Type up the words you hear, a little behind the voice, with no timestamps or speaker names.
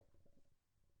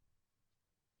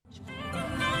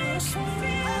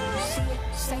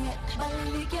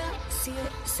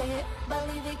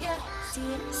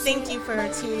Thank you for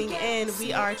tuning in.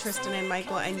 We are Tristan and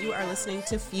Michael, and you are listening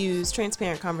to Fuse,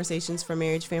 transparent conversations for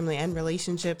marriage, family, and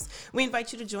relationships. We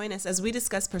invite you to join us as we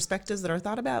discuss perspectives that are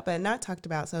thought about but not talked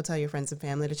about. So tell your friends and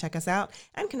family to check us out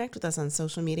and connect with us on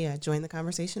social media. Join the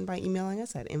conversation by emailing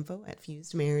us at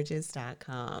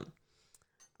info@fusedmarriages.com.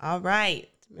 All right,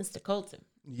 Mr. Colton.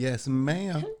 Yes,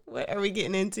 ma'am. What are we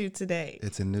getting into today?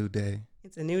 It's a new day.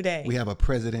 It's a new day. We have a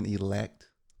president-elect.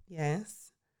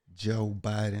 Yes. Joe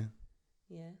Biden.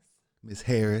 Yes. Miss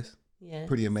Harris. Yeah.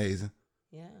 Pretty amazing.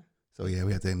 Yeah. So, yeah,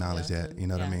 we have to acknowledge that. You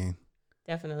know what I mean?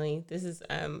 Definitely. This is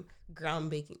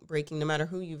groundbreaking, no matter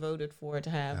who you voted for to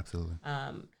have. Absolutely.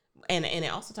 And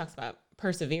it also talks about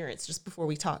perseverance. Just before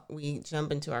we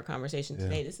jump into our conversation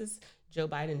today. This is Joe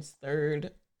Biden's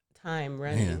third time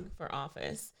running for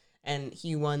office, and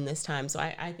he won this time. So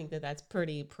I think that that's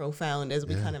pretty profound as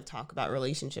we kind of talk about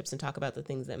relationships and talk about the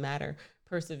things that matter.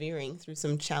 Persevering through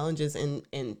some challenges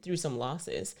and through some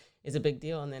losses is a big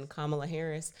deal. And then Kamala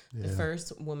Harris, the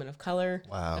first woman of color,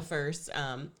 the first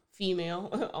female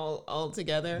all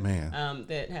together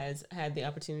that has had the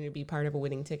opportunity to be part of a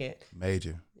winning ticket.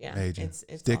 Major. It's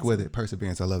Stick awesome. with it.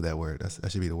 Perseverance. I love that word. That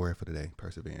should be the word for the day.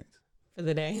 Perseverance. For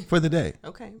the day? For the day.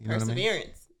 Okay. You know Perseverance. what I mean?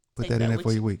 Put that in there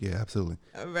for your week. Yeah, absolutely.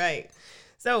 All right.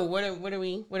 So what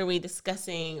are we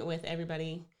discussing with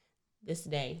everybody this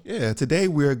day? Yeah, today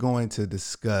we're going to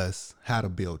discuss how to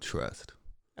build trust.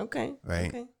 Okay. Right.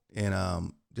 Okay.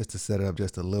 And just to set it up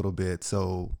just a little bit.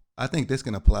 So I think this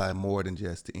can apply more than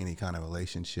just to any kind of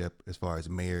relationship as far as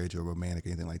marriage or romantic,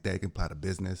 anything like that. It can apply to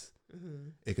business. Mm-hmm.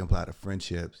 It can apply to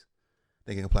friendships.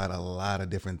 They can apply to a lot of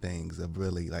different things of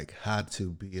really like how to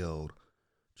build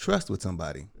trust with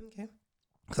somebody. Okay.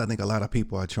 Because I think a lot of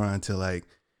people are trying to like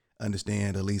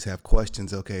understand, at least have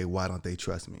questions. Okay, why don't they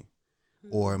trust me?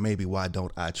 Mm-hmm. Or maybe why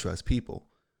don't I trust people?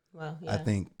 Well, yeah. I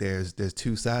think there's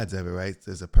two sides of it, right?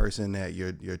 There's a person that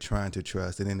you're trying to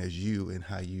trust, and then there's you and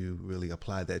how you really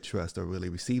apply that trust or really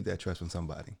receive that trust from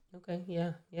somebody. Okay.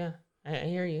 Yeah. I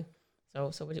hear you. So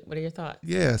what are your thoughts?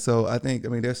 Yeah. So I think,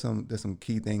 there's some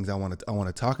key things I want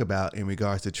to talk about in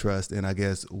regards to trust. And I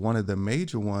guess one of the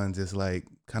major ones is like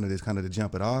kind of to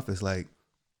jump it off is like,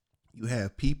 you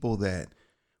have people that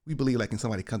we believe like when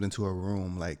somebody comes into a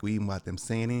room, like we even without them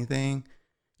saying anything,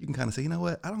 you can kind of say, you know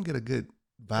what? I don't get a good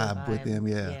vibe with them.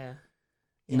 Yeah.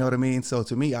 You know what I mean? So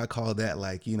to me, I call that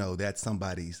like, that's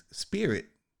somebody's spirit.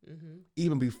 Mm-hmm.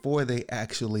 Even before they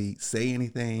actually say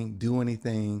anything, do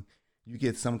anything, you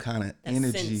get some kind of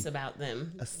energy. Sense about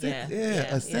them. A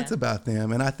sense about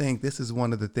them. And I think this is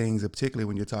one of the things, particularly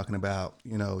when you're talking about,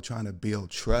 trying to build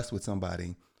trust with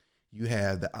somebody, you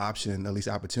have the option, at least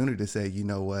opportunity to say, you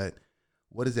know what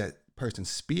is that person's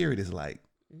spirit is like,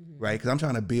 right? Because I'm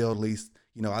trying to build at least,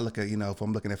 I look at, if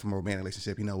I'm looking at from a romantic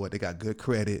relationship, they got good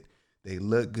credit, they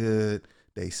look good,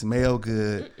 they smell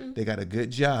good, they got a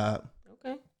good job.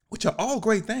 Okay. Which are all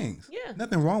great things. Yeah.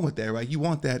 Nothing wrong with that, right? You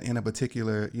want that in a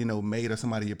particular, mate or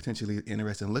somebody you're potentially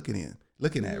interested in looking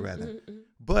at rather. Mm-hmm.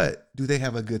 But do they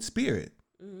have a good spirit?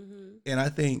 Mm-hmm. And I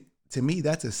think to me,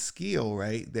 that's a skill,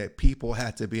 right? That people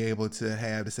have to be able to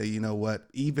have to say, you know what,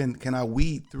 even can I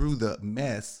weed through the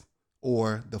mess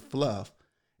or the fluff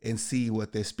and see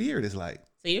what their spirit is like?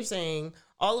 So you're saying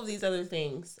all of these other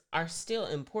things are still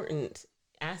important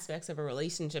aspects of a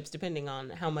relationships depending on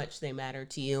how much they matter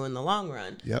to you in the long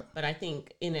run. Yep. But I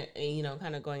think in a,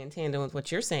 kind of going in tandem with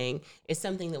what you're saying is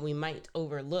something that we might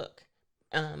overlook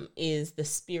is the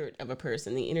spirit of a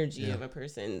person, the energy of a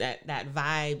person, that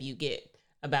vibe you get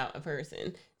about a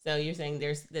person. So you're saying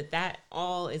there's that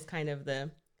all is kind of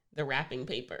the wrapping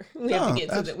paper. We have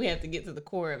to get to the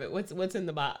core of it. What's in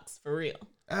the box for real?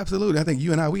 Absolutely. I think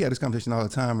you and I, we had this conversation all the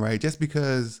time, right? Just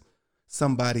because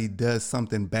somebody does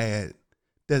something bad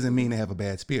doesn't mean they have a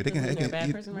bad spirit. They they're a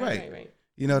bad person, right.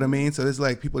 You know what I mean? So it's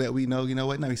like people that we know,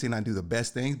 not we say not do the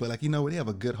best things, but like, they have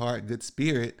a good heart, good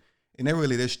spirit, and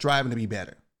they're striving to be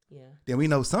better. Yeah. Then we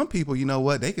know some people,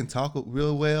 they can talk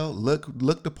real well,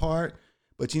 look the part,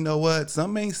 but you know what?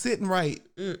 Something ain't sitting right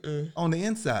on the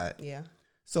inside. Yeah.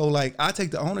 So like I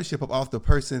take the ownership of off the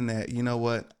person that,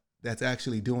 that's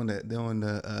actually doing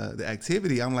the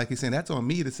activity. I'm like, you're saying that's on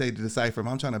me to decipher if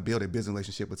I'm trying to build a business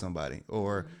relationship with somebody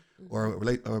or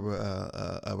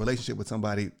a relationship with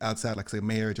somebody outside, like say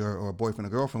marriage or a boyfriend or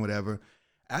girlfriend, whatever.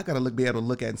 I got to be able to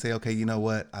look at and say, okay, you know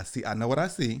what? I know what I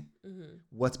see. Mm-hmm.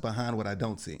 What's behind what I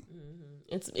don't see?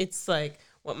 Mm-hmm. It's like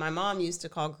what my mom used to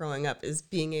call growing up is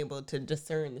being able to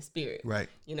discern the spirit. Right.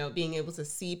 Being able to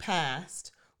see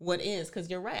past what is, because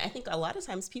you're right. I think a lot of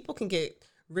times people can get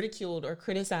ridiculed or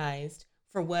criticized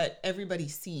for what everybody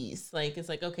sees. Like, it's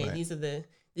like, okay, Right. these are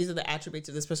the attributes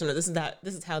of this person, or this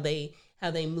is how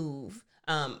they move,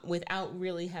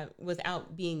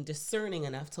 without being discerning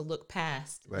enough to look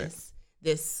past Right.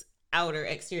 this outer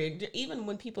exterior. Even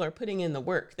when people are putting in the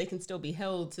work, they can still be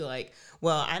held to like,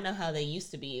 well, I know how they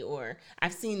used to be, or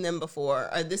I've seen them before,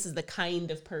 or this is the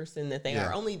kind of person that they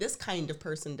are. Only this kind of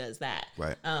person does that.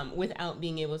 Right. Without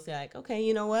being able to say like, okay,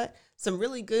 you know what? Some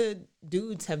really good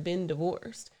dudes have been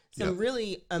divorced. Some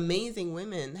really amazing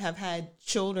women have had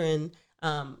children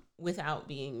without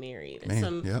being married.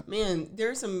 There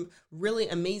are some really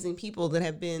amazing people that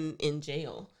have been in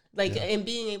jail. Like, and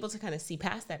being able to kind of see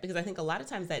past that, because I think a lot of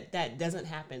times that doesn't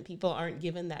happen. People aren't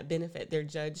given that benefit. They're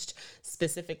judged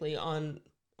specifically on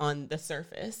the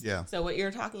surface. Yeah. So what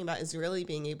you're talking about is really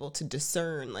being able to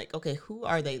discern, like, okay, who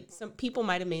are they? Some people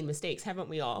might have made mistakes, haven't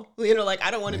we all? You know, like,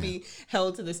 I don't want to be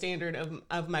held to the standard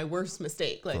of my worst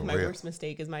mistake. Like, my worst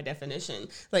mistake is my definition.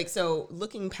 Like, so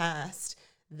looking past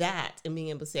that and being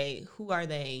able to say, who are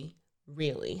they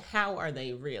really? How are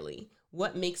they really?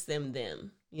 What makes them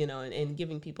them? You know, and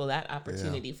giving people that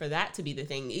opportunity for that to be the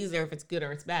thing, either if it's good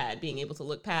or it's bad, being able to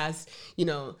look past, you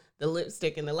know, the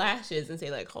lipstick and the lashes and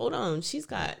say like, hold on, she's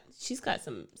got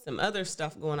some other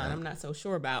stuff going on I'm not so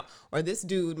sure about. Or this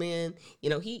dude, man, you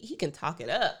know, he can talk it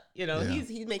up, you know,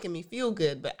 he's making me feel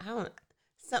good, but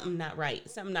something not right,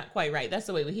 something not quite right. That's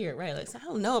the way we hear it, right? Like, so I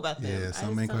don't know about them. Yeah,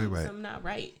 something ain't quite right. Something not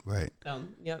right. Right.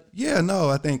 Yep. Yeah, no,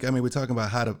 I mean, we're talking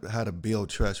about how to build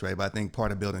trust, right? But I think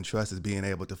part of building trust is being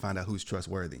able to find out who's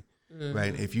trustworthy,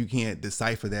 right? If you can't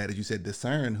decipher that, as you said,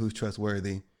 discern who's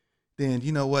trustworthy, then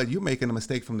you know what? You're making a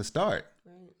mistake from the start.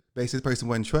 Right. Basically, this person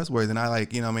wasn't trustworthy. And I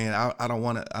don't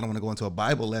want to go into a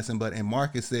Bible lesson, but in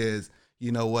Mark it says,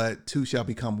 you know what, two shall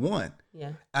become one.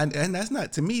 Yeah. And that's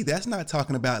not, to me, that's not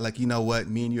talking about like, you know what,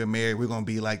 me and you are married, we're going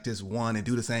to be like just one and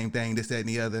do the same thing, this, that, and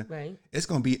the other. Right.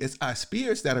 It's our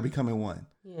spirits that are becoming one.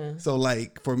 Yeah. So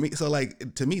like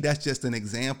to me, that's just an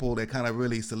example that kind of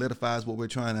really solidifies what we're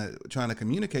trying to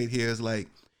communicate here is like,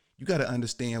 you got to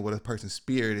understand what a person's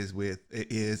spirit is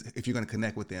if you're going to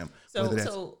connect with them.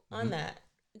 So on that,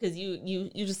 because you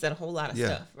just said a whole lot of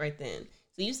stuff right then.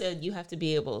 So you said you have to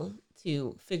be able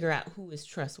to figure out who is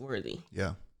trustworthy.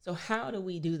 Yeah. So how do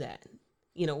we do that?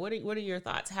 You know, what are your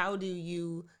thoughts? How do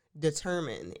you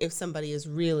determine if somebody is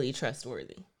really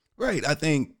trustworthy? Right.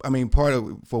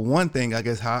 For one thing, I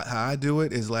guess how I do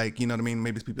it is like, you know what I mean?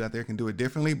 Maybe people out there can do it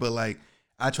differently, but like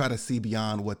I try to see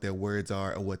beyond what their words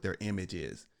are or what their image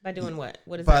is. By doing what?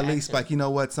 What is by that? At least like, you know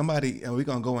what, somebody, and we're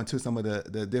going to go into some of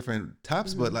the different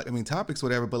topics, but like, I mean, topics,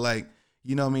 whatever, but like,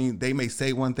 you know what I mean? They may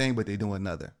say one thing, but they do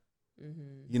another.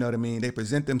 You know what I mean? They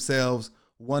present themselves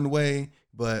one way,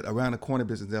 but around the corner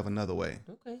business, they have another way.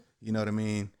 Okay. You know what I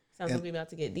mean? Sounds like we're about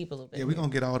to get deep a little bit. Yeah, we're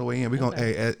going to get all the way in. We're going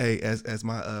to, as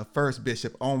my first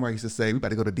Bishop Omer used to say, we about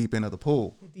to go to the deep end of the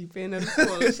pool. Deep end of the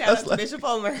pool. Shout out to Bishop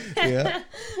Omer. Yeah,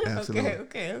 absolutely.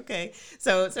 Okay.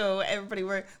 So everybody,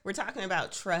 we're talking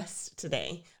about trust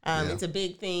today. It's a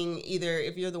big thing, either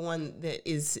if you're the one that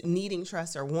is needing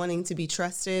trust or wanting to be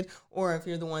trusted, or if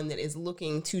you're the one that is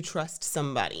looking to trust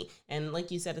somebody. And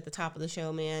like you said at the top of the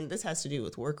show, man, this has to do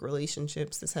with work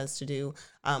relationships. This has to do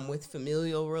with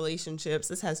familial relationships.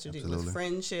 This has to do with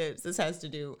friendships. This has to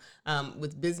do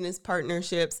with business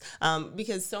partnerships,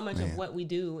 because so much of what we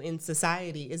do in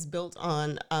society is built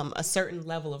on a certain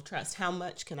level of trust. How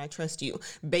much can I trust you?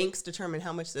 Banks determine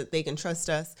how much that they can trust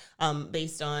us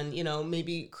based on, you know,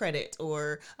 maybe credit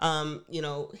or, you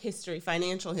know, history,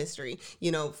 financial history.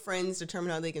 You know, friends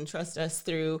determine how they can trust us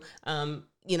through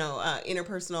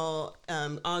interpersonal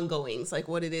ongoings, like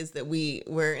what it is that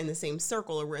we're in the same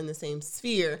circle or we're in the same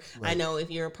sphere. Right. I know if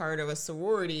you're a part of a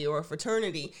sorority or a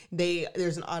fraternity,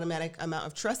 there's an automatic amount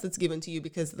of trust that's given to you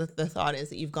because the thought is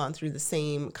that you've gone through the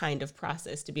same kind of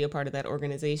process to be a part of that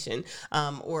organization.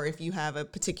 Or if you have a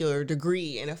particular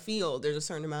degree in a field, there's a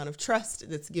certain amount of trust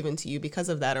that's given to you because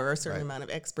of that, or a certain amount of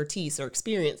expertise or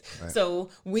experience. Right. So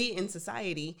we in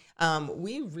society,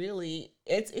 we really,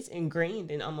 it's ingrained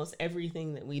in almost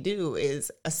everything that we do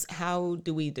is how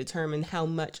do we determine how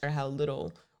much or how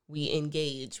little we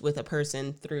engage with a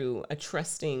person through a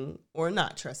trusting or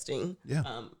not trusting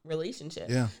relationship.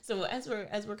 Yeah. So as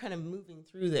we're kind of moving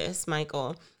through this,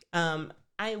 Michael,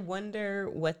 I wonder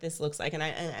what this looks like. And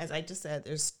as I just said,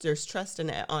 there's trust in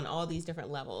it on all these different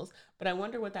levels, but I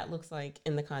wonder what that looks like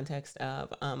in the context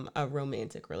of a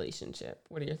romantic relationship.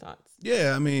 What are your thoughts?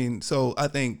 Yeah, I mean, so I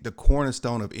think the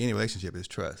cornerstone of any relationship is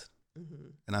trust. Mm-hmm.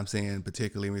 And I'm saying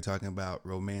particularly when we're talking about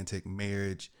romantic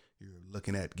marriage, you're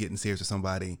looking at getting serious with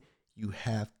somebody, you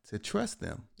have to trust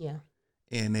them. Yeah.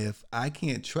 And if I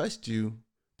can't trust you,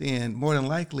 then more than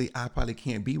likely I probably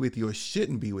can't be with you or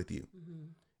shouldn't be with you. Mm-hmm.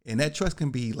 And that trust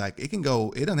can be like, it can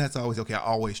go, it doesn't have to always, okay, I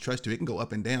always trust you. It can go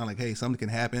up and down. Like, hey, something can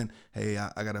happen. Hey,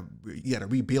 you gotta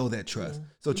rebuild that trust.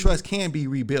 So trust can be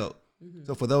rebuilt.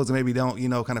 So for those that maybe don't,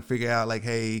 kind of figure out like,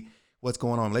 hey, what's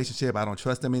going on in a relationship? I don't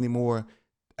trust them anymore.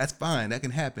 That's fine. That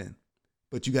can happen.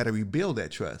 But you got to rebuild that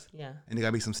trust. Yeah. And there got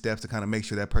to be some steps to kind of make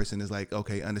sure that person is like,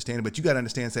 okay, understand. But you got to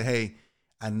understand, say, hey,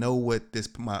 I know what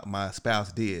my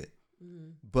spouse did,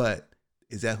 but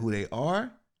is that who they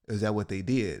are? Or is that what they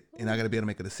did? And I got to be able to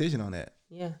make a decision on that.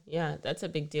 Yeah, that's a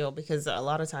big deal because a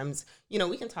lot of times,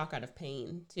 we can talk out of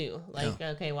pain too. Like,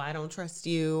 okay, well, I don't trust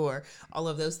you or all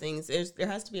of those things. There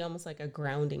has to be almost like a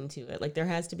grounding to it. Like there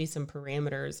has to be some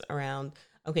parameters around,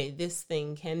 okay, this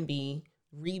thing can be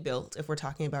rebuilt if we're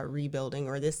talking about rebuilding,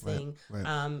 or this thing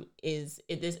this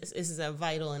is a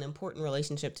vital and important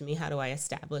relationship to me. How do I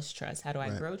establish trust? How do I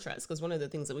grow trust? Because one of the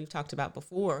things that we've talked about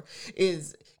before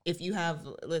is if you have,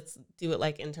 let's do it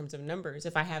like in terms of numbers,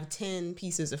 if I have 10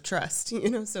 pieces of trust,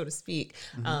 so to speak,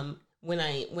 when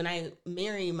I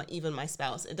marry even my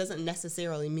spouse, it doesn't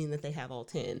necessarily mean that they have all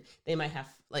 10. They might have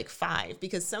like 5,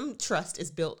 because some trust is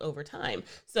built over time.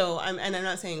 So I'm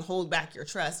not saying hold back your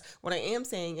trust. What I am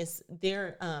saying is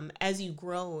as you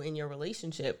grow in your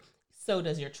relationship, so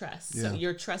does your trust. Yeah. So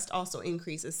your trust also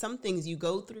increases. Some things you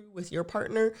go through with your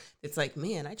partner, it's like,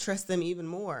 man, I trust them even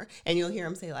more. And you'll hear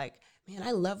them say like, man,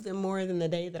 I love them more than the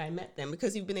day that I met them,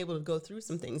 because you've been able to go through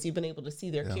some things. You've been able to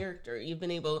see their character. You've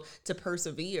been able to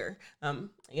persevere. I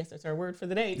guess that's our word for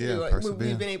the day too. Yeah,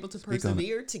 we've been able to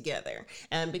persevere together.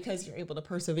 And because you're able to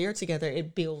persevere together,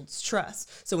 it builds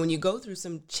trust. So when you go through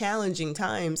some challenging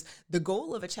times, the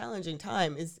goal of a challenging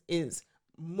time is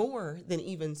more than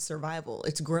even survival.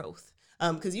 It's growth.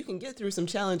 Because you can get through some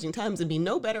challenging times and be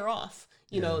no better off,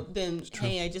 then,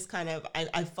 hey, I just kind of,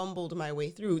 I fumbled my way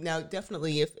through. Now,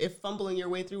 definitely, if fumbling your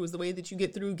way through was the way that you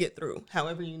get through,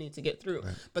 however you need to get through.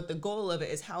 Right. But the goal of it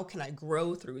is, how can I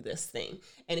grow through this thing?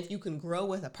 And if you can grow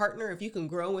with a partner, if you can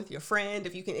grow with your friend,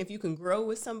 if you can grow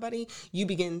with somebody, you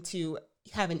begin to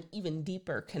have an even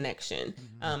deeper connection.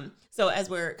 So as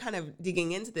we're kind of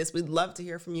digging into this, we'd love to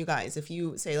hear from you guys. If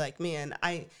you say like, man,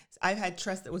 I've had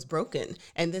trust that was broken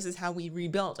and this is how we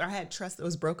rebuilt, or I had trust that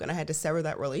was broken, I had to sever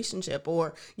that relationship,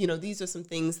 or, these are some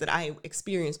things that I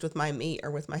experienced with my mate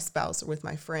or with my spouse or with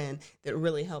my friend that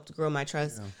really helped grow my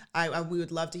trust. Yeah. We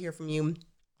would love to hear from you.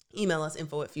 Email us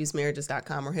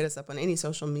info@fusedmarriages.com or hit us up on any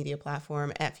social media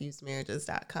platform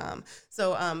 @fusedmarriages.com.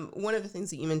 So one of the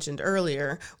things that you mentioned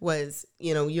earlier was,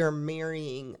 you're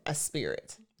marrying a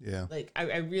spirit. Yeah. Like,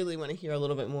 I really want to hear a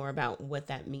little bit more about what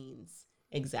that means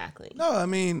exactly. No,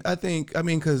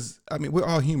 because we're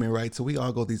all human, right? So we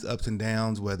all go these ups and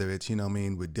downs, whether it's,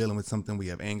 we're dealing with something, we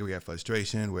have anger, we have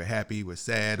frustration, we're happy, we're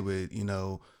sad, we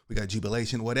got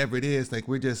jubilation, whatever it is, like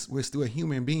we're still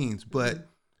human beings, but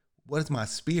what is my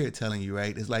spirit telling you,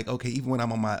 right? It's like, okay, even when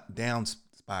I'm on my down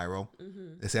spiral,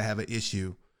 let's say I have an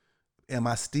issue, am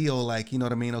I still like,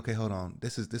 okay, hold on,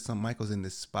 this Michael's in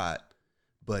this spot,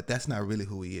 but that's not really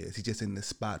who he is. He's just in this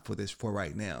spot for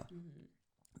right now.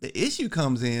 The issue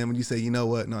comes in when you say, you know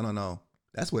what, no,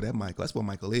 that's what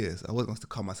Michael is. I was going to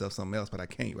call myself something else, but I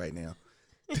can't right now.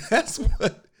 That's who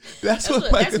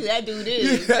that dude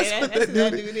is. That's what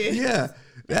that dude is. Yeah,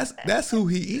 that's who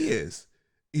he is.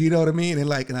 You know what I mean?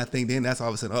 And I think then that's all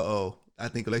of a sudden, I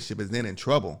think relationship is then in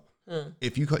trouble.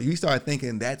 If you start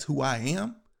thinking that's who I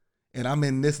am and I'm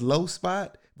in this low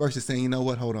spot versus saying, you know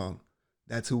what, hold on,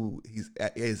 that's who he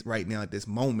is right now at this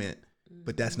moment,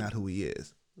 but that's not who he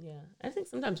is. Yeah. I think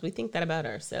sometimes we think that about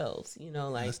ourselves,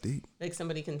 That's deep. Like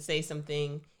somebody can say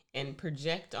something and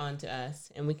project onto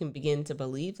us and we can begin to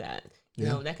believe that.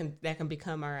 That can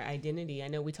become our identity. I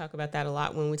know we talk about that a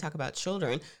lot when we talk about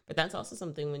children, but that's also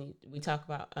something when we talk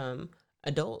about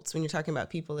adults, when you're talking about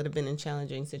people that have been in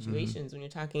challenging situations, when you're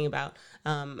talking about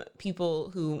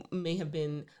people who may have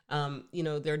been,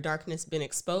 their darkness been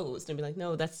exposed and be like,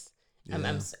 no, that's, I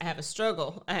have a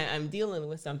struggle. I'm dealing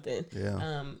with something.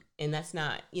 Yeah. And that's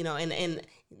not, and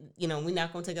we're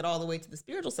not going to take it all the way to the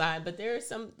spiritual side, but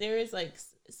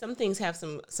some things have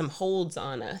some holds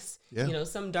on us. Yeah.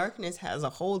 Some darkness has a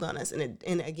hold on us.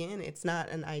 And again, it's not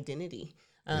an identity.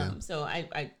 So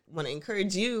I want to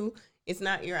encourage you, it's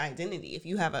not your identity. If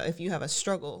you have a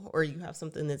struggle or you have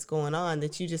something that's going on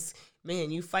that you just,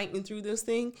 you fighting through this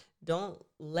thing, don't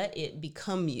let it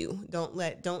become you.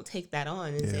 Don't take that on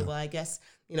and say, well, I guess,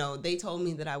 they told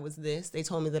me that I was this, they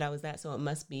told me that I was that, so it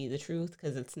must be the truth,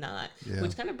 because it's not. Yeah.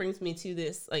 Which kind of brings me to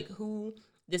this, like,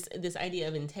 this idea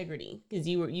of integrity, because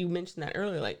you mentioned that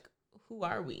earlier, like, who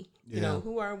are we? You know,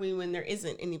 who are we when there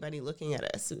isn't anybody looking at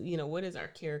us? You know, what is our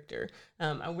character?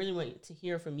 I really want to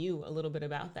hear from you a little bit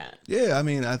about that. Yeah, I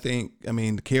mean,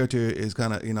 the character is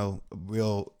kind of, a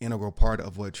real integral part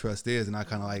of what trust is. And I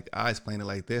explain it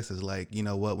like this, is like, you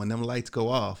know what, when them lights go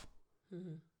off,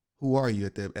 who are you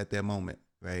at that moment,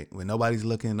 right? When nobody's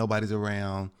looking, nobody's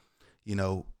around, you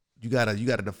gotta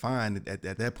define at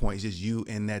that point, it's just you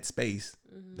in that space.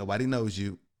 Nobody knows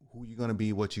you, who you're going to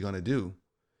be, what you're going to do.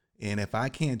 And if I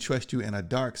can't trust you in a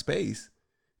dark space,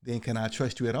 then can I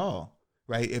trust you at all?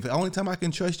 Right? If the only time I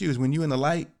can trust you is when you're in the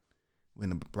light, when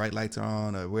the bright lights are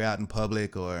on, or we're out in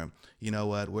public, or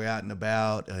we're out and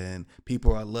about and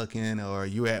people are looking, or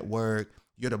you're at work,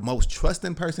 you're the most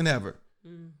trusting person ever.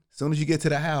 As soon as you get to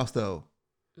the house though,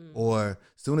 or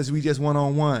as soon as we just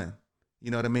one-on-one,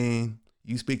 you know what I mean?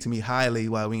 You speak to me highly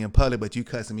while we in public, but you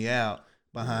cussing me out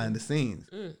behind the scenes.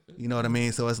 You know what I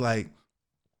mean? So it's like,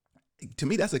 to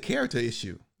me, that's a character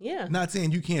issue. Yeah. Not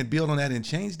saying you can't build on that and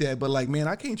change that, but like, man,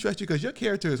 I can't trust you because your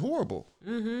character is horrible.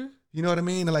 You know what I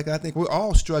mean? Like, I think we're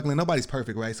all struggling. Nobody's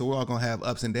perfect, right? So we're all going to have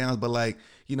ups and downs, but like,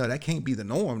 that can't be the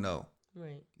norm though.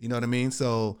 Right. You know what I mean?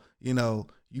 So,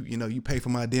 you pay for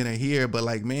my dinner here, but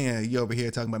like, man, you over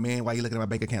here talking about, man, why you looking at my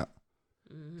bank account?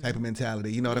 Type of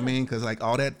mentality, you know what I mean? Because like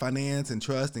all that finance and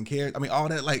trust and care, I mean, all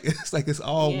that, like, it's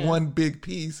all one big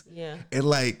piece. Yeah. And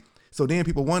like, so then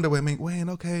people wonder,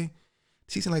 okay,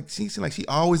 she seemed like she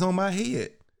always on my head.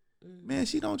 Man,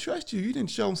 she don't trust you. You didn't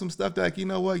show them some stuff that, like, you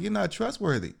know what, you're not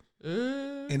trustworthy.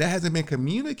 And that hasn't been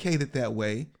communicated that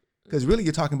way, because really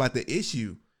you're talking about the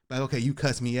issue. Like, okay, you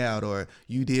cussed me out, or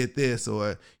you did this,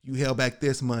 or you held back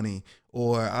this money,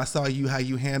 or I saw how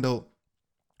you handled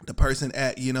the person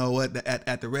at,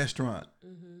 at the restaurant.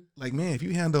 Like, man, if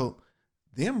you handle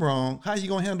them wrong, how you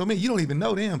gonna handle me? You don't even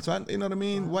know them, so you know what I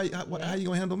mean? How you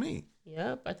gonna handle me?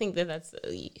 Yep, I think that's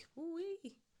to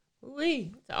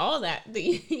all that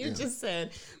you just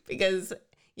said, because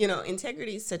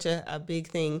integrity is such a big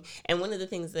thing, and one of the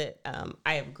things that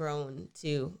I have grown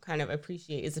to kind of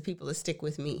appreciate is the people that stick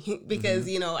with me, because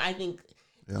I think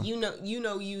you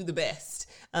the best,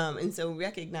 and so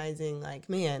recognizing like,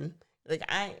 man, like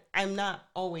I'm not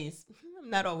always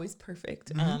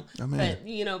perfect,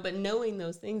 but knowing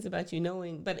those things about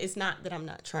you, but it's not that I'm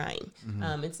not trying.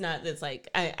 It's not that's like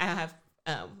I have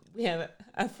we have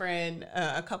a friend,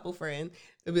 a couple friend,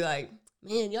 they'll be like,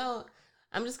 man, y'all,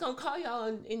 I'm just gonna call y'all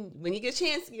and when you get a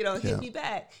chance, hit me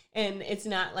back. And it's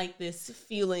not like this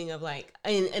feeling of like,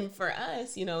 and for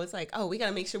us, it's like, oh, we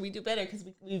gotta make sure we do better because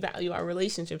we value our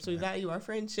relationships, we value our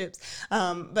friendships,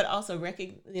 but also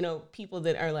people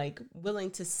that are like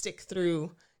willing to stick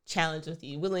through challenge with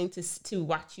you, willing to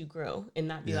watch you grow and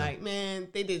not be like, man,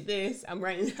 they did this, I'm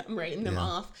writing them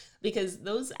off, because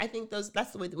I think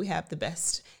that's the way that we have the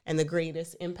best and the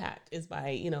greatest impact, is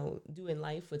by doing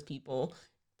life with people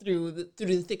through the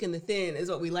thick and the thin, is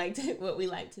what we like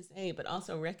to say, but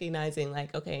also recognizing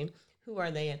like, okay, who are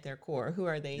they at their core? Who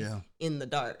are they in the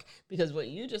dark? Because what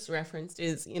you just referenced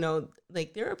is,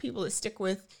 like there are people that stick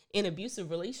with in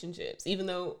abusive relationships, even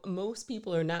though most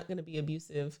people are not going to be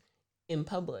abusive in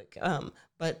public,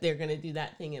 but they're going to do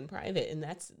that thing in private, and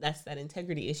that's that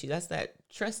integrity issue, that's that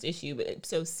trust issue. But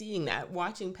so seeing that,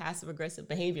 watching passive aggressive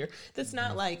behavior, that's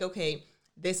not like, okay,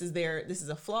 this is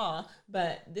a flaw,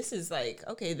 but this is like,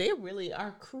 okay, they really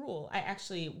are cruel. I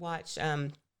actually watched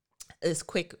this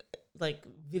quick like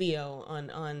video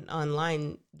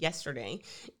online yesterday,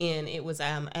 and it was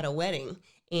at a wedding,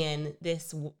 and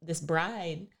this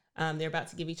bride, they're about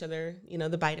to give each other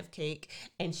the bite of cake,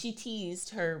 and she teased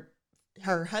her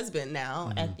husband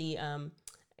now at the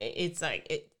it's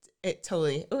like it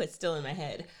totally, it's still in my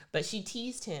head, but she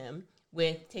teased him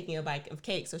with taking a bite of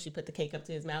cake. So she put the cake up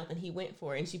to his mouth and he went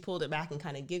for it, and she pulled it back and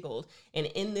kind of giggled. And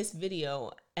in this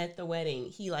video at the wedding,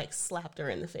 he like slapped her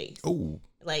in the face. Oh,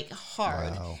 like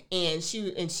hard. Wow. And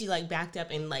she like backed up,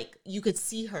 and like you could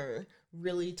see her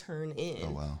really turn in.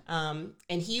 Oh, wow.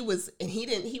 And he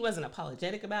wasn't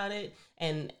apologetic about it.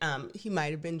 And he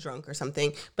might have been drunk or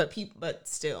something, but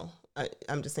still,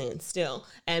 I'm just saying still.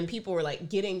 And people were like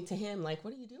getting to him, like,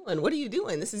 what are you doing? What are you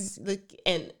doing? This is like,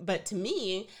 but to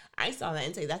me, I saw that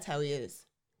and say, that's how he is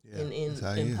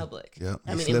in public. Yeah.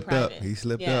 I mean, in private. He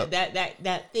slipped up.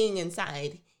 That thing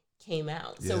inside came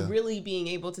out. Yeah. So really being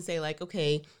able to say like,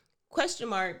 okay, question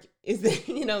mark is that,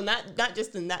 not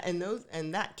just in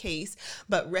that case,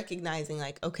 but recognizing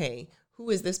like, okay, who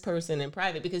is this person in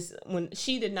private? Because when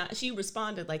she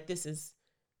responded like, this is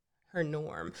her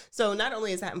norm. So not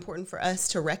only is that important for us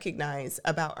to recognize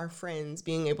about our friends,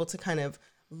 being able to kind of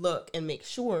look and make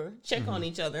sure, check on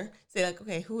each other, say like,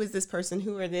 okay, who is this person?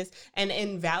 Who are this?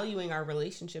 And valuing our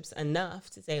relationships enough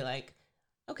to say like,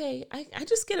 okay, I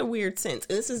just get a weird sense.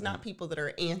 And this is not people that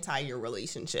are anti your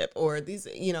relationship, or these,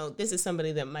 this is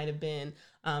somebody that might have been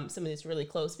somebody that's really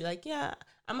close. Be like, yeah,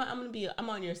 I'm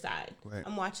on your side. Right.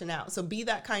 I'm watching out. So be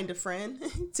that kind of friend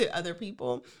to other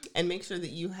people, and make sure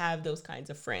that you have those kinds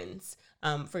of friends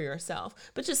for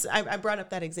yourself. But just, I brought up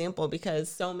that example because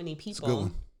so many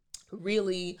people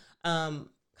really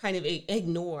kind of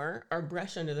ignore or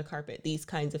brush under the carpet these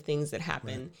kinds of things that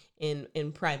happen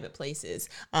in private places,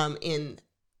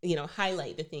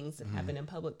 highlight the things that happen in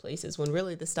public places, when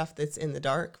really the stuff that's in the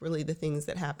dark, really the things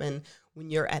that happen when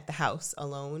you're at the house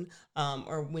alone,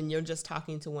 or when you're just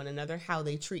talking to one another, how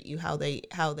they treat you, how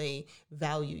they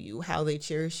value you, how they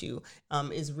cherish you,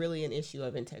 is really an issue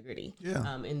of integrity.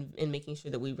 In making sure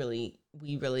that we really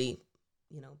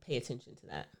pay attention to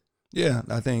that. Yeah,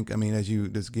 I think, as you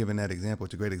just given that example,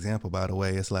 it's a great example, by the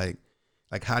way. It's like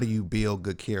how do you build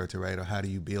good character, right? Or how do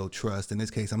you build trust? In this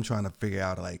case, I'm trying to figure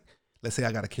out, let's say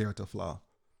I got a character flaw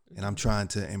and I'm trying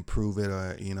to improve it,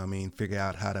 or, figure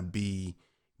out how to be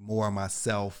more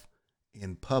myself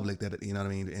in public, that,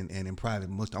 and in private.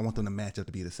 I want them to match up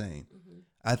to be the same.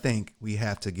 I think we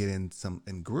have to get in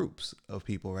groups of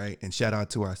people, right? And shout out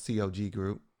to our COG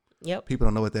group. Yep. People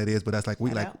don't know what that is, but that's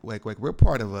we're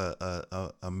part of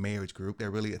a marriage group that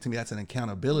really, to me, that's an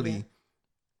accountability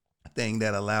thing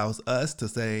that allows us to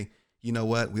say, you know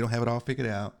what, we don't have it all figured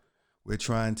out. We're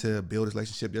trying to build a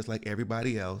relationship just like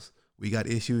everybody else. We got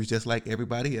issues just like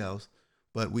everybody else,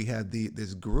 but we have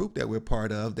this group that we're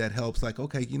part of that helps,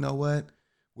 okay, you know what,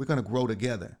 we're going to grow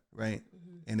together, right?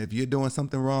 And if you're doing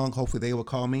something wrong, hopefully they will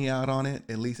call me out on it,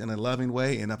 at least in a loving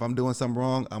way. And if I'm doing something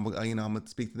wrong, I'm going to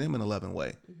speak to them in a loving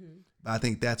way. But I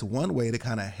think that's one way to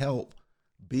kind of help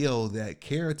build that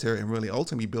character and really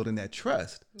ultimately building that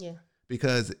trust. Yeah.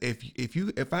 Because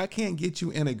if I can't get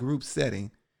you in a group setting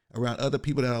around other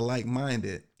people that are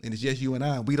like-minded, and it's just you and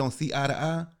I, we don't see eye to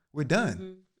eye, we're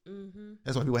done.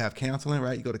 That's why people have counseling,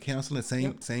 right? You go to counseling,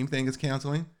 same thing as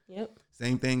counseling. Yep.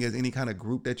 Same thing as any kind of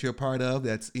group that you're a part of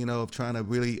that's, of trying to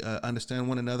really understand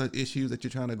one another, issues that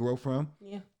you're trying to grow from.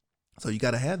 Yeah. So you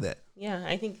got to have that. Yeah,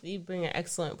 I think you bring an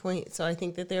excellent point. So I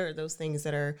think that there are those things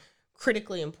that are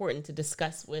critically important to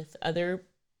discuss with other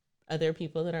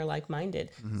people that are like-minded.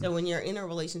 So when you're in a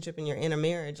relationship and you're in a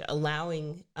marriage,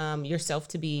 allowing yourself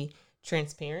to be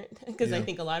transparent, because I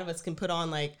think a lot of us can put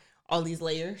on all these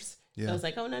layers. Yeah. So it's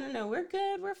like, oh, no, we're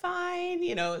good, we're fine,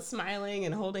 smiling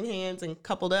and holding hands and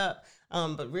coupled up.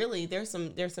 But really, there's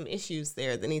some issues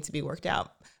there that need to be worked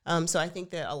out. So I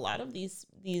think that a lot of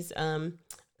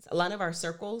a lot of our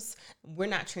circles, we're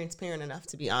not transparent enough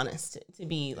to be honest, to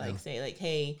be say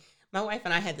hey, my wife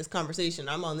and I had this conversation.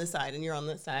 I'm on this side and you're on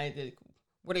this side.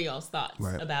 What are y'all's thoughts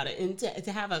about it? And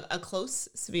to have a close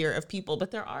sphere of people.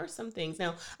 But there are some things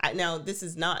now this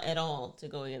is not at all to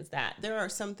go against that. There are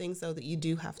some things though that you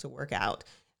do have to work out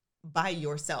by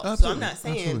yourself. Absolutely.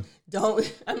 So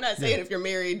I'm not saying if you're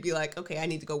married, be like, okay, I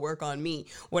need to go work on me.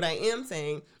 What I am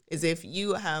saying is if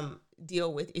you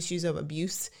deal with issues of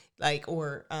abuse,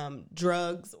 or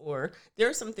drugs, or there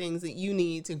are some things that you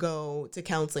need to go to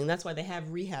counseling. That's why they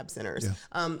have rehab centers.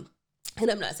 Yeah.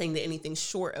 And I'm not saying that anything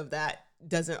short of that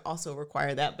doesn't also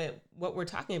require that, but what we're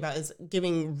talking about is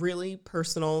giving really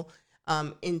personal,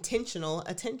 intentional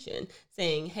attention,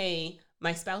 saying, hey,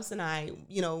 my spouse and I,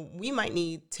 we might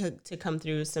need to come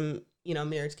through some,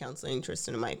 marriage counseling,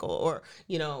 Tristan and Michael, or,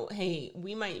 hey,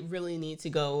 we might really need to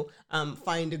go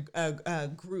find a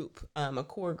group, a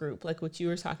core group, like what you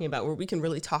were talking about, where we can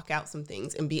really talk out some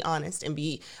things and be honest and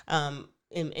be, and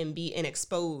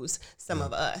expose some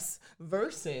of us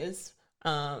versus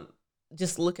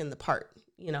just looking the part.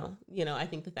 I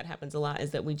think that happens a lot,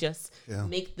 is that we just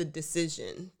make the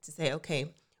decision to say,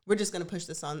 okay, we're just going to push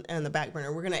this on the back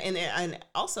burner. We're going to, and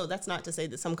also that's not to say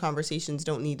that some conversations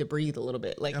don't need to breathe a little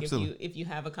bit. Absolutely. if you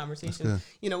have a conversation,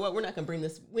 you know what, we're not going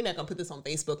to put this on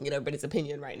Facebook and get everybody's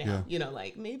opinion right now.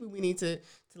 Maybe we need to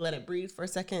let it breathe for a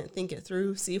second, think it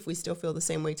through, see if we still feel the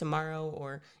same way tomorrow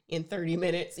or in 30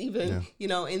 minutes even,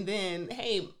 and then,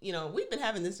 hey, we've been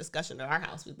having this discussion at our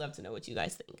house. We'd love to know what you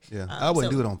guys think. Yeah. I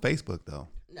wouldn't do it on Facebook though.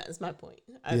 That's my point.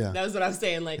 That was what I was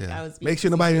saying. I was make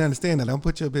sure nobody understand that. Don't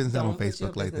put your business on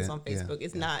Facebook like that. On Facebook.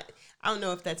 It's not. I don't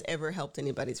know if that's ever helped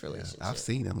anybody's relationship. I've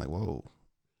seen them whoa.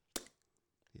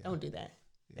 Don't do that.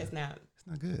 That's not. It's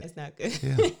not good. That's not good.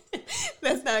 Yeah.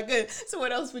 That's not good. So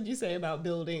what else would you say about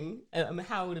building,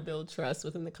 how to build trust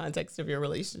within the context of your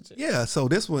relationship? Yeah. So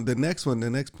the next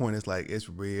point is it's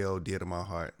real dear to my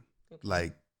heart.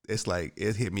 Okay. It's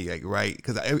it hit me right,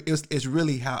 because it's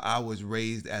really how I was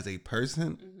raised as a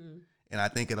person, and I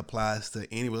think it applies to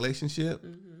any relationship.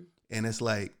 And it's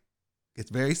it's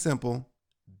very simple.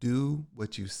 Do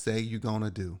what you say you're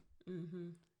gonna do. Mm-hmm.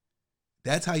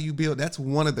 That's how you build. To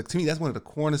me, that's one of the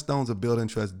cornerstones of building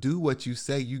trust. Do what you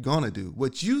say you're going to do.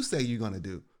 What you say you're going to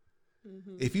do.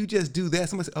 Mm-hmm. If you just do that,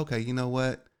 somebody say, okay, you know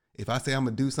what? If I say I'm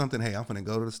going to do something, hey, I'm going to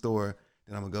go to the store,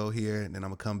 then I'm going to go here, and then I'm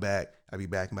going to come back. I'll be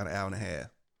back in about an hour and a half.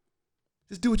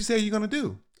 Just do what you say you're going to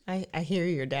do. I hear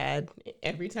your dad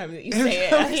every time that you say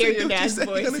it. I hear your dad's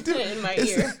voice in my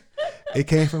ear. It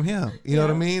came from him. You know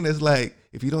what I mean? It's like,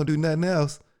 if you don't do nothing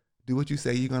else, do what you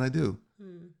say you're going to do.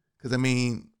 Because, I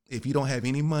mean, if you don't have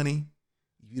any money,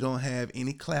 you don't have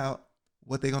any clout,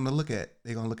 what they're going to look at?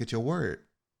 They're going to look at your word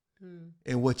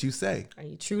and what you say. Are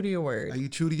you true to your word? Are you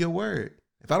true to your word?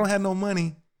 If I don't have no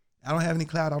money, I don't have any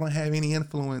clout, I don't have any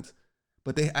influence,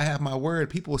 but I have my word,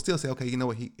 people will still say, okay, you know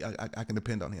what? I can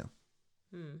depend on him.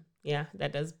 Yeah,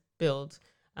 that does build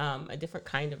a different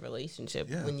kind of relationship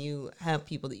when you have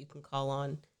people that you can call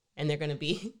on, and they're going to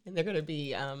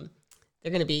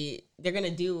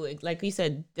do, like you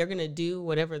said, they're going to do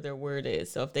whatever their word is.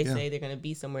 So if they say they're going to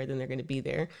be somewhere, then they're going to be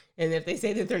there. And if they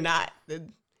say that they're not,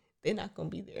 then they're not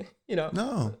going to be there, you know?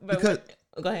 No,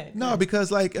 go ahead. No, because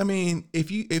like, I mean,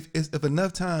 if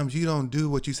enough times you don't do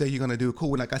what you say you're going to do,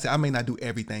 cool. Like I said, I may not do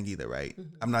everything either, right?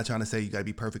 Mm-hmm. I'm not trying to say you got to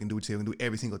be perfect and do what you say and do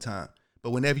every single time. But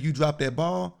whenever you drop that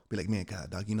ball, be like, man, God,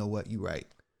 dog, you know what? You right.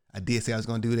 I did say I was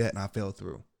going to do that and I fell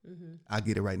through. Mm-hmm. I'll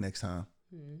get it right next time.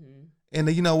 Mm-hmm. And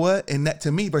then, you know what? And that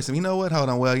to me, versus, you know what? Hold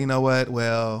on. Well, you know what?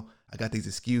 Well, I got these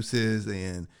excuses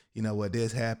and you know what?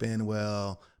 This happened.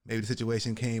 Well, maybe the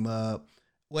situation came up,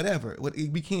 whatever.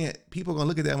 People are going to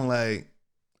look at that and like,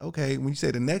 okay, when you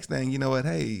say the next thing, you know what?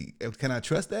 Hey, can I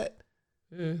trust that?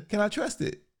 Can I trust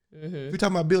it? Mm-hmm. If you're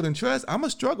talking about building trust, I'm a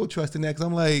struggle trusting that because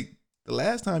I'm like, the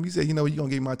last time you said, you know, you're going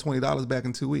to give me my $20 back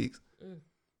in 2 weeks.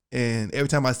 And every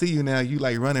time I see you now, you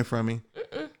like running from me.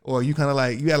 Or you kind of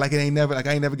like, you act like I ain't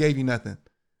never gave you nothing.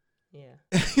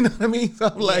 Yeah. You know what I mean? So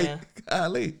I'm like,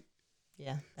 golly.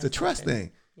 Yeah. It's a trust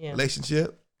thing. Yeah.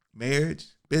 Relationship, marriage,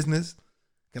 business.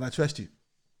 Can I trust you?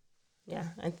 Yeah.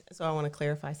 So I want to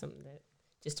clarify something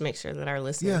just to make sure that our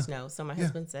listeners know. So my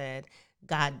husband said,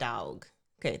 God dog.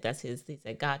 Okay, he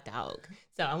said God dog.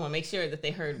 So I want to make sure that they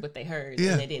heard what they heard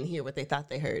and they didn't hear what they thought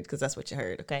they heard, because that's what you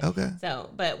heard, okay? Okay. So,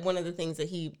 but one of the things that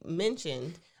he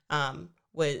mentioned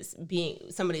was being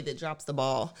somebody that drops the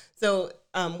ball. So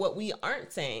what we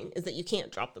aren't saying is that you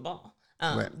can't drop the ball.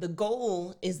 Right. The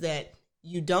goal is that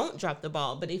you don't drop the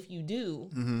ball, but if you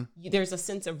do, there's a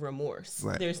sense of remorse.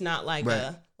 Right. There's not like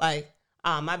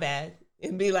my bad.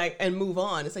 It'd be like, and move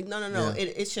on. It's like, no. Yeah.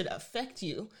 It should affect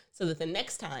you so that the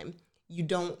next time you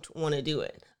don't want to do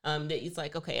it. That it's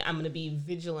like, okay, I'm going to be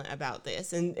vigilant about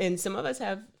this. And some of us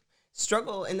have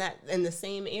struggle in the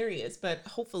same areas, but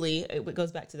hopefully it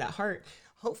goes back to that heart.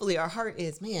 Hopefully our heart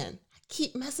is, man, I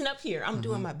keep messing up here. I'm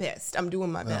doing my best. I'm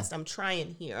doing my best. I'm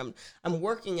trying here. I'm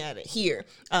working at it here.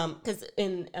 Because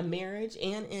in a marriage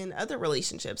and in other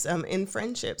relationships, in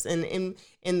friendships and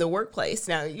in the workplace,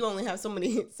 now you only have so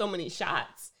many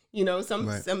shots. You know,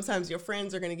 sometimes your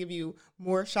friends are going to give you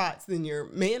more shots than your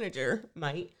manager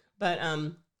might. But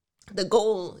the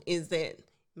goal is that,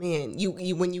 man,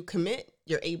 you when you commit,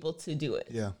 you're able to do it.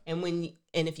 Yeah. And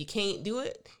if you can't do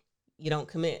it, you don't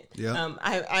commit. Yeah.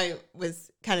 I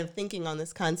was kind of thinking on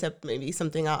this concept, maybe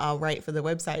something I'll write for the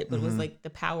website, but it was like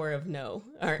the power of no,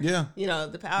 or you know,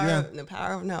 the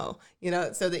power of no, you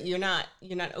know, so that you're not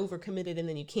overcommitted and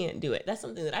then you can't do it. That's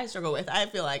something that I struggle with. I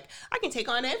feel like I can take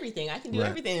on everything. I can do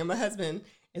everything. And my husband,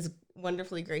 as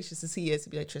wonderfully gracious as he is, to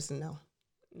be like, Tristan, no,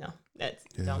 that's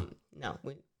dumb. No,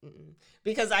 but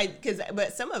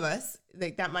some of us,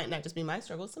 like, that might not just be my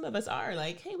struggle. Some of us are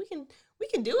like, hey, we can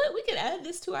do it. We can add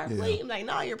this to our plate. I'm like,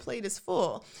 no, your plate is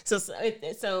full. So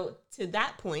to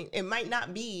that point, it might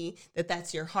not be that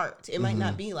that's your heart. It might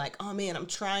not be like, oh man, I'm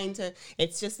trying to.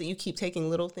 It's just that you keep taking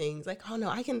little things like, oh no,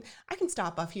 I can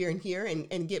stop off here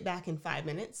and get back in 5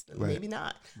 minutes. Right. Maybe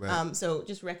not. Right. So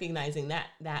just recognizing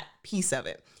that piece of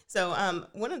it. So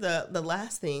one of the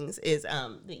last things is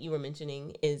that you were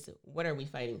mentioning is, what are we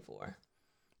fighting for?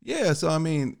 Yeah. So I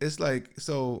mean, it's like,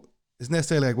 so it's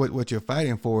necessarily like what you're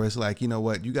fighting for. It's like, you know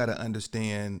what, you got to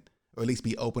understand, or at least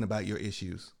be open about your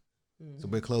issues. So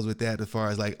we'll close with that, as far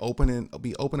as like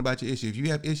be open about your issue. If you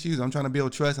have issues, I'm trying to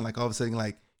build trust, and like all of a sudden,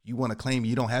 like you want to claim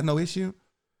you don't have no issue.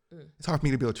 It's hard for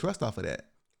me to build trust off of that.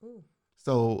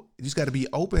 So you just got to be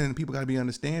open. People got to be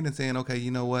understanding, saying, okay, you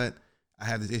know what, I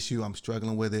have this issue. I'm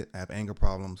struggling with it. I have anger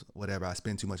problems, whatever. I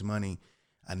spend too much money.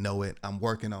 I know it. I'm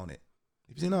working on it.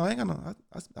 If you say, no, I ain't gonna,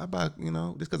 I buy, you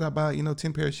know, just because I buy, you know,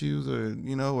 10 pair of shoes, or,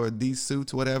 you know, or these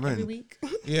suits, whatever. Every week.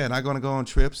 Yeah. And I'm going to go on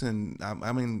trips, and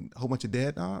I'm in a whole bunch of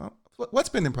debt. What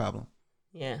spending problem?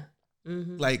 Yeah.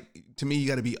 Like, to me, you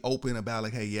got to be open about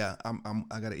like, hey, yeah,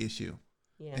 I got an issue.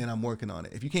 and I'm working on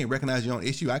it. If you can't recognize your own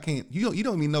issue, I can't. You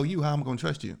don't even know you. How am I going to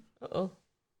trust you?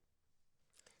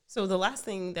 So the last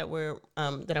thing that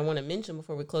that I want to mention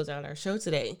before we close out our show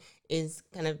today is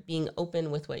kind of being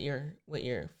open with what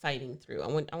you're fighting through. I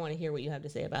want to hear what you have to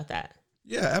say about that.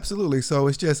 Yeah, absolutely. So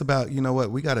it's just about,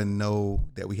 we got to know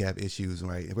that we have issues,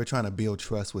 right? If we're trying to build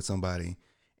trust with somebody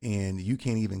and you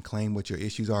can't even claim what your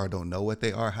issues are or don't know what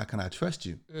they are, how can I trust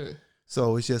you?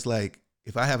 So it's just like,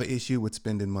 if I have an issue with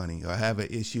spending money, or I have an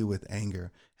issue with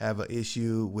anger, have an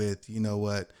issue with,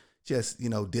 just,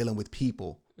 dealing with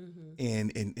people,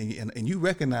 and you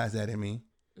recognize that in me,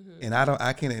 and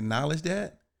I can acknowledge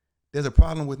that, there's a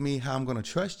problem with me, how I'm going to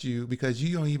trust you, because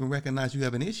you don't even recognize you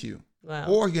have an issue. Wow.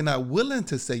 Or you're not willing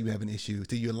to say you have an issue.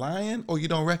 So you're lying, or you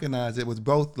don't recognize it. Was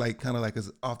both kind of it's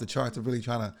off the charts of really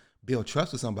trying to build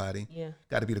trust with somebody. Yeah.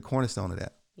 Got to be the cornerstone of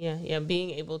that. Yeah.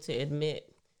 Being able to admit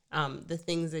the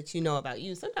things that you know about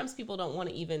you. Sometimes people don't want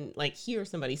to even hear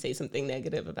somebody say something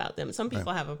negative about them. Some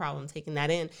people have a problem taking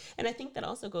that in. And I think that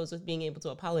also goes with being able to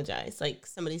apologize. Like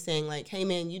somebody saying hey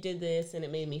man, you did this and it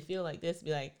made me feel like this.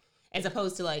 Be like, as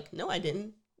opposed to no, I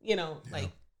didn't,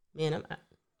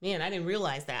 man, I didn't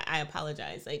realize that. I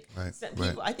apologize.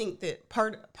 People, I think that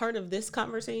part of this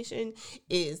conversation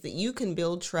is that you can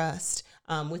build trust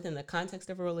within the context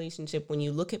of a relationship when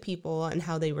you look at people and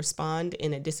how they respond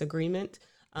in a disagreement,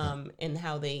 and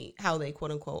how they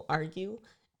quote unquote argue,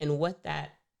 and what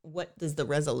does the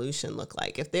resolution look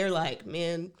like? If they're like,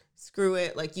 man, screw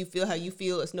it, you feel how you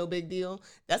feel, it's no big deal,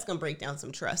 that's going to break down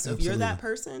some trust. So Absolutely. If you're that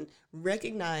person,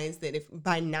 recognize that if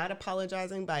by not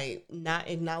apologizing, by not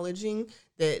acknowledging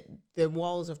that the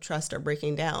walls of trust are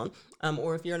breaking down,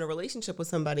 or if you're in a relationship with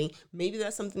somebody, maybe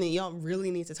that's something that y'all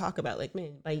really need to talk about.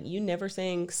 By you never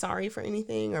saying sorry for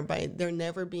anything, or by there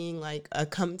never being a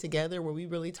come together where we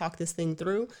really talk this thing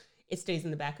through, it stays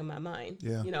in the back of my mind.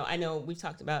 Yeah. I know we've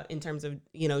talked about in terms of,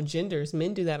 genders,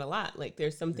 men do that a lot.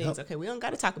 There's some things, okay, we don't got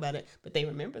to talk about it, but they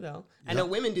remember though. Yep. I know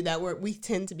women do that where we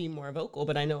tend to be more vocal,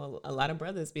 but I know a lot of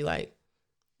brothers be like,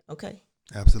 okay.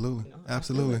 Absolutely.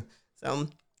 Absolutely. So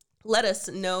let us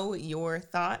know your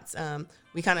thoughts.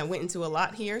 We kind of went into a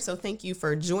lot here, so thank you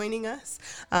for joining us.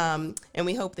 And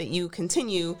we hope that you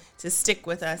continue to stick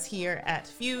with us here at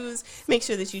Fuse. Make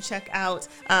sure that you check out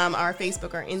our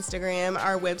Facebook or Instagram,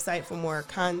 our website for more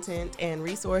content and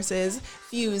resources,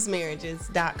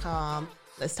 fusemarriages.com.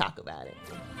 Let's talk about it.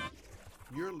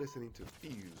 You're listening to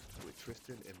Fuse with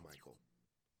Tristan and Michael.